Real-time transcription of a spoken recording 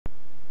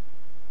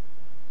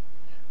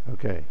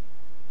Okay,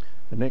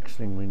 the next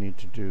thing we need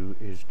to do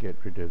is get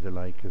rid of the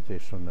like of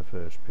this on the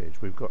first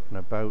page. We've got an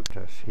about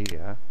us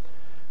here,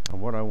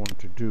 and what I want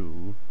to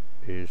do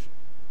is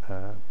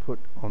put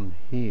on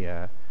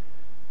here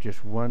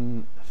just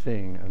one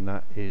thing, and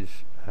that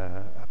is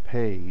a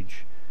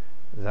page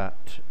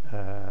that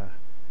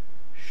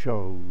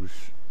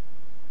shows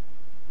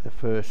the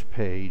first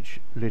page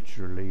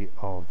literally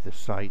of the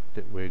site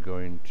that we're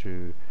going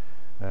to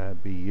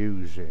be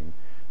using.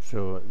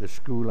 So the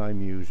school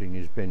I'm using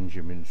is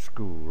Benjamin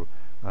School,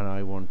 and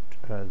I want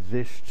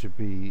this to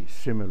be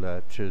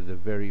similar to the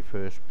very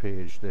first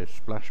page, the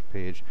splash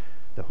page,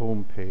 the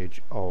home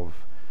page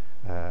of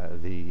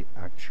the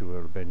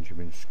actual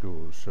Benjamin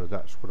School. So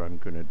that's what I'm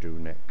going to do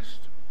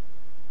next.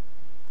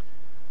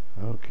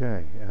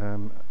 Okay,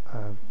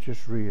 I've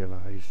just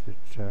realized that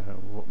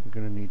what I'm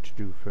going to need to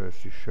do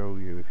first is show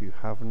you, if you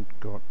haven't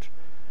got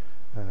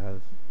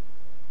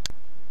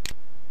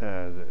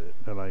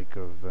the like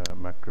of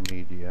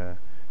Macromedia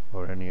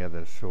or any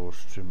other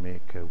source to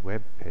make a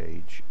web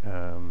page,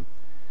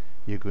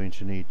 you're going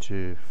to need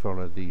to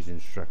follow these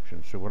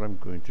instructions. So what I'm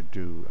going to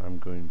do, I'm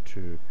going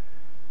to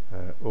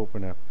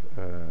open up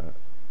the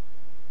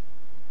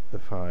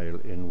file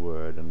in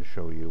Word and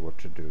show you what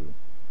to do.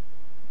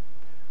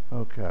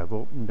 Okay, I've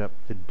opened up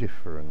the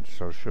difference.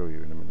 I'll show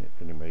you in a minute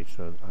anyway.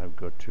 So I've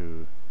got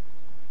to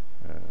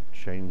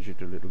change it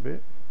a little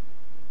bit.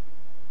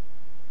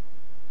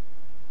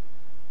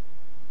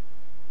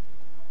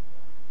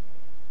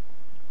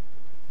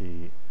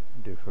 The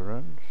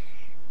difference.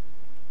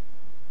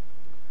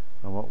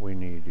 And what we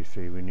need, you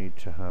see, we need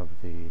to have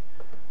the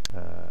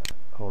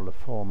all the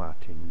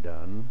formatting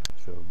done.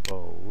 So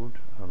bold,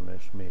 and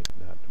let's make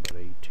that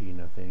about 18,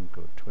 I think,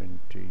 or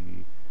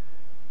 20.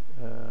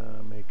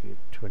 Make it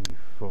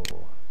 24.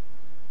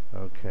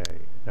 Okay,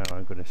 now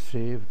I'm going to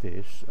save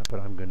this, but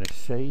I'm going to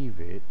save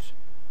it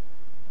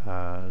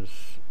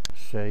as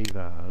I'm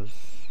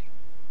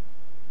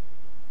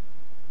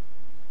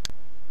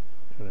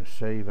going to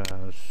save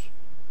as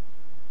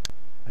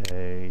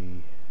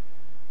a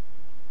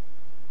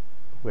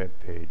web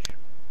page.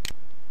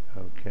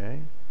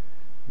 Okay,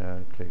 now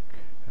click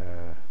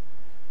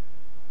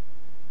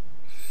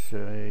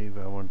save.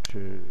 I want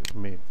to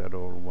make that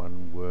all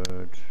one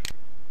word,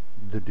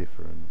 the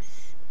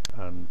difference,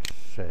 and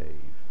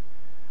save.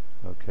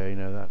 Okay,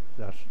 now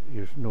that's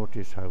you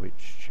notice how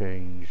it's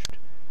changed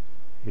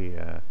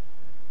here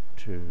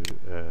to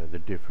the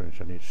difference,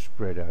 and it's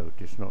spread out.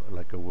 It's not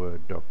like a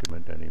Word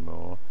document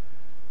anymore.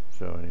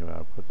 So anyway,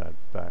 I'll put that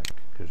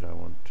back because I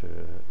want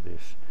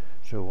this.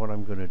 So what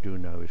I'm going to do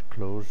now is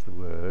close the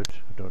Word.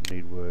 I don't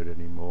need Word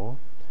anymore.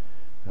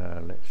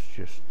 Let's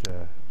just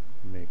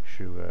make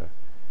sure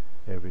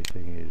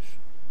everything is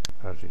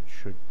as it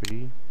should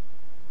be.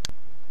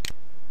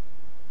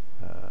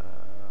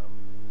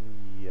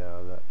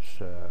 Yeah, that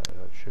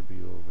should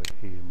be over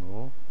here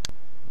more.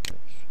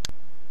 Let's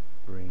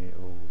bring it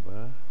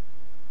over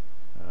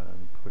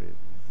and put it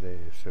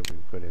there, so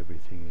we've got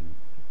everything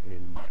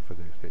in for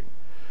the thing.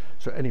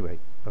 So anyway,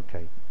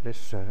 okay,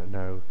 let's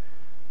now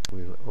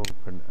we'll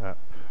open up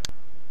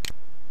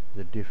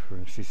the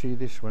difference. You see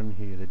this one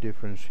here, the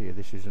difference here,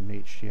 this is an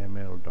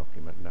HTML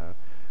document now.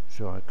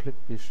 So I click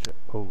this to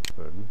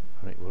open,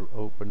 and it will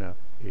open up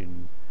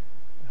in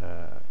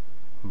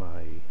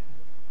my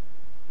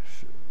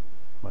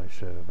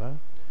server,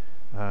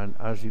 and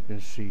as you can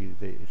see,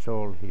 it's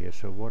all here.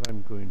 So what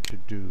I'm going to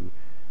do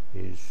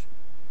is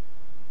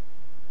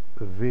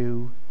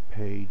view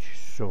page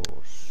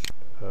source.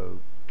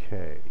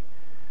 Okay,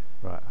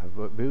 right,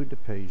 I've viewed the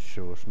page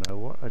source. Now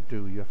what I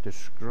do, you have to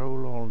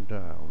scroll all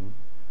down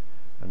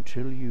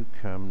until you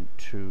come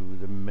to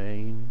the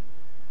main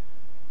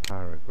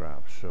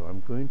paragraph. So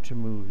I'm going to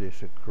move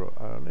this across.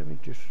 Let me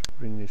just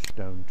bring this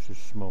down to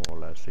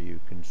smaller so you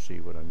can see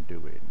what I'm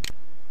doing.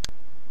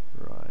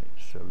 Right,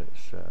 so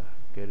let's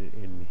get it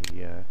in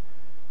here,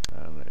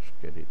 and let's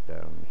get it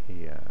down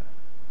here.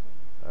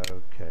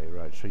 Okay,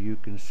 right, so you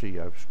can see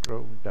I've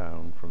scrolled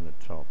down from the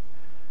top.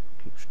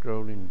 Keep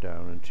scrolling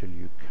down until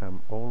you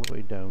come all the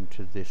way down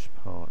to this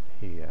part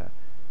here,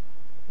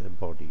 the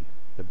body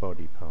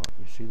part.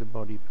 You see the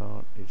body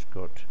part? It's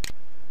got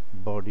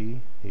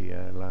body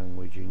here,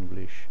 language,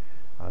 English,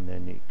 and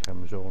then it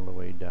comes all the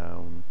way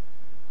down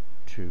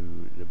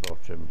to the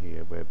bottom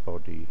here where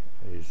body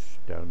is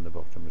down the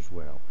bottom as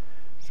well.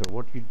 So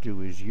what you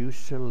do is you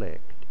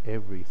select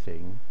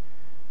everything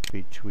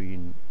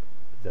between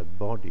the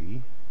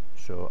body.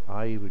 So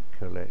I would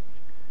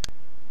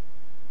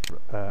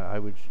I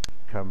would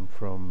come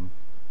from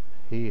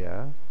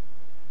here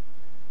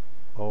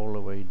all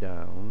the way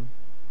down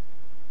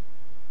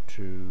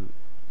to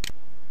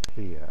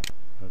here.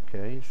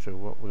 Okay, so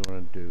what we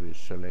want to do is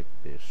select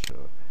this.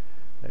 So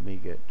let me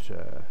get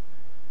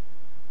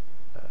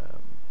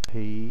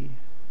P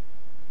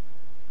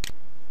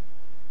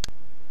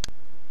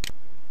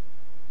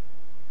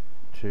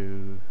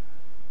to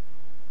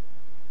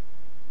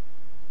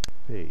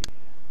P.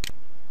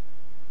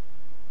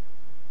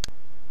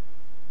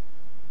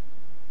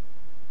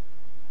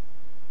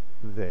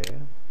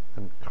 There,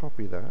 and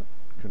copy that,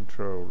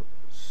 Control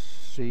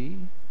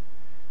C,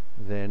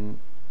 then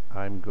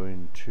I'm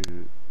going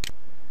to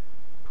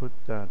put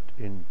that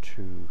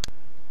into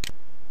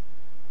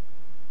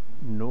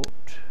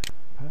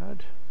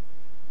Notepad.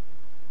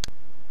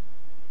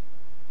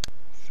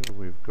 So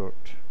we've got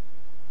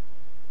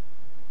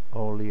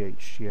all the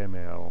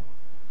HTML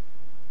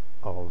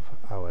of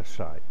our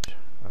site.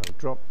 I'll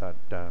drop that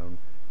down.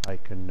 I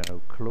can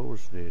now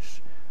close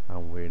this,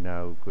 and we're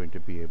now going to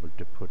be able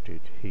to put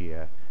it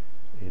here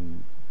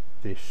in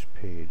this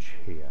page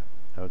here.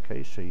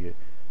 Okay, so you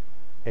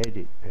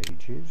edit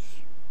pages.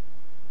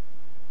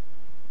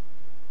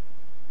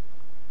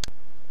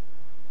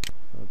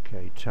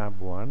 Okay, tab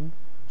 1.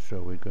 So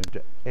we're going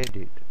to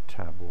edit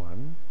tab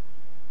 1.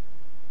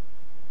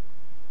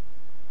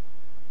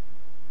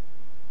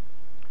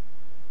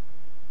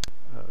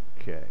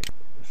 Okay,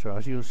 so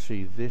as you'll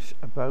see, this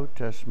About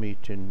Us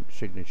meeting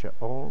signature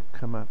all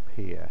come up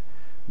here.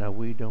 Now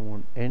we don't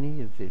want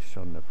any of this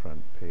on the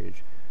front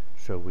page,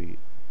 so we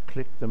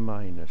click the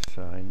minus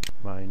sign,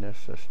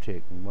 minus, that's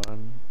taken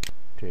one,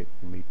 take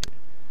meet,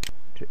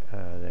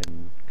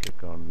 then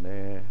click on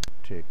there,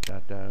 take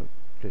that out,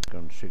 click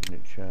on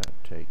signature,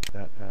 take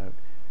that out,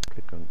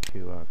 click on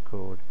QR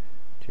code,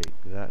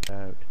 take that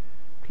out,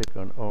 click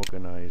on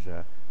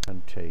organizer,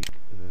 and take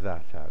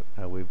that out.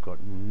 Now we've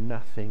got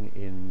nothing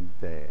in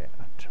there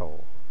at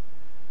all.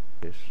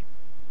 This.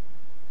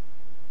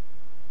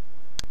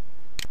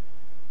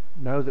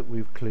 Now that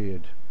we've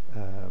cleared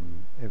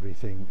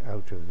everything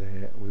out of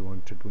there, we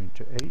want to go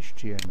into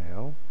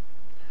HTML.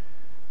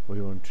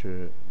 We want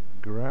to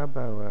grab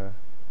our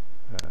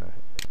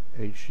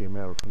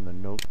HTML from the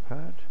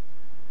notepad.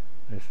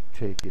 Let's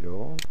take it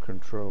all,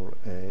 Control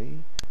A,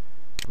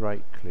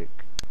 right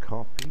click,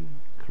 copy,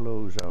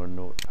 close our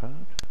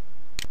notepad,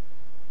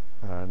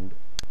 and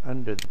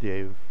under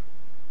div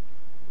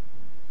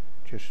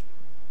just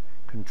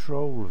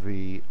Control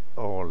V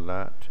all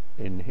that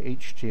in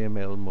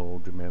HTML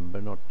mode, remember,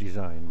 not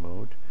design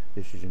mode.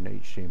 This is in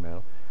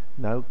HTML.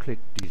 Now click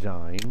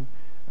design,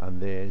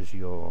 and there's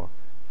your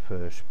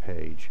first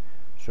page.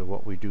 So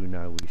what we do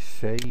now, we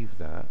save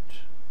that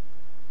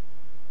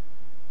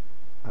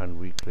and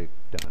we click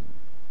done,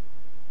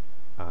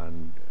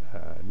 and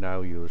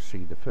now you'll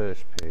see the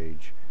first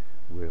page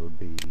will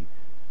be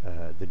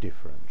the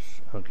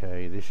difference.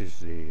 Okay, this is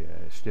the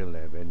still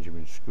there,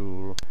 Benjamin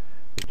School.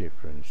 The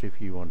difference, if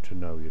you want to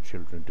know your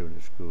children doing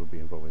at school, be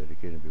involved with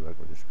education, be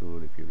working with the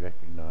school, if you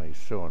recognise,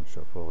 so on and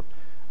so forth,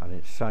 and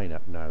it's sign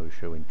up now,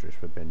 show interest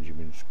for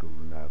Benjamin School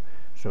now.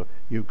 So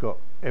you've got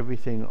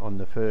everything on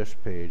the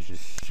first page is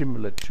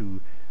similar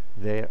to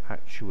their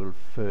actual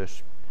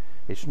first.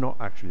 It's not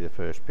actually the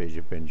first page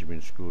of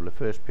Benjamin School. The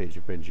first page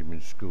of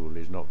Benjamin School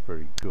is not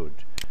very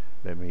good.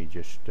 Let me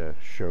just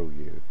show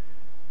you.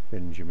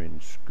 Benjamin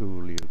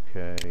School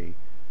UK,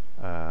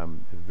 the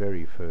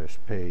very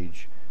first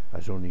page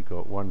has only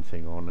got one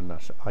thing on, and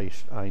that's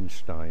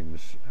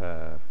Einstein's.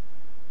 There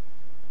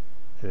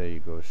you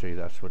go, see,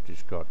 that's what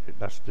it's got.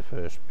 That's the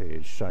first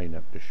page, sign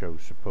up to show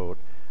support.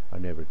 I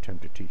never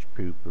attempt to teach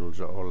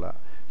pupils or all that.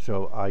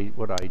 So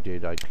what I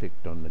did, I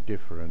clicked on the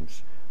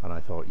difference, and I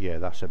thought, yeah,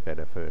 that's a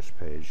better first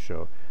page,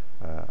 so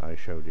I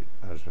showed it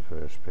as the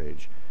first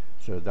page.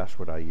 So that's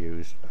what I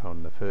used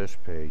on the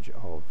first page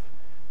of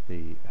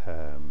the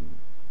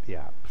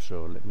app.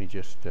 So let me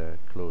just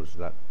close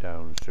that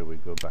down so we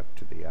go back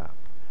to the app.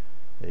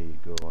 There you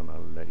go, and I'll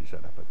raise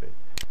that up a bit.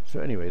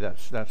 So anyway,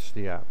 that's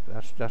the app.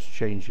 That's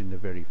changing the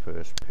very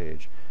first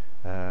page.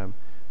 So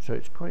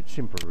it's quite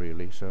simple,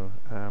 really. So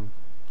I'm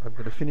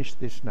going to finish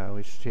this now.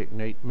 It's taken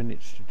 8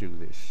 minutes to do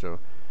this, so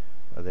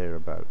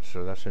thereabouts.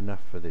 So that's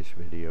enough for this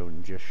video,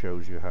 and just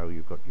shows you how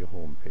you've got your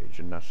home page,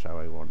 and that's how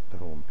I want the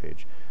home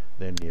page.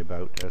 Then the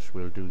About Us,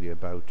 we'll do the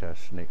About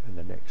Us in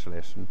the next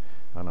lesson,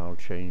 and I'll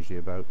change the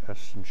About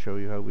Us and show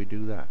you how we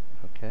do that.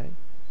 Okay.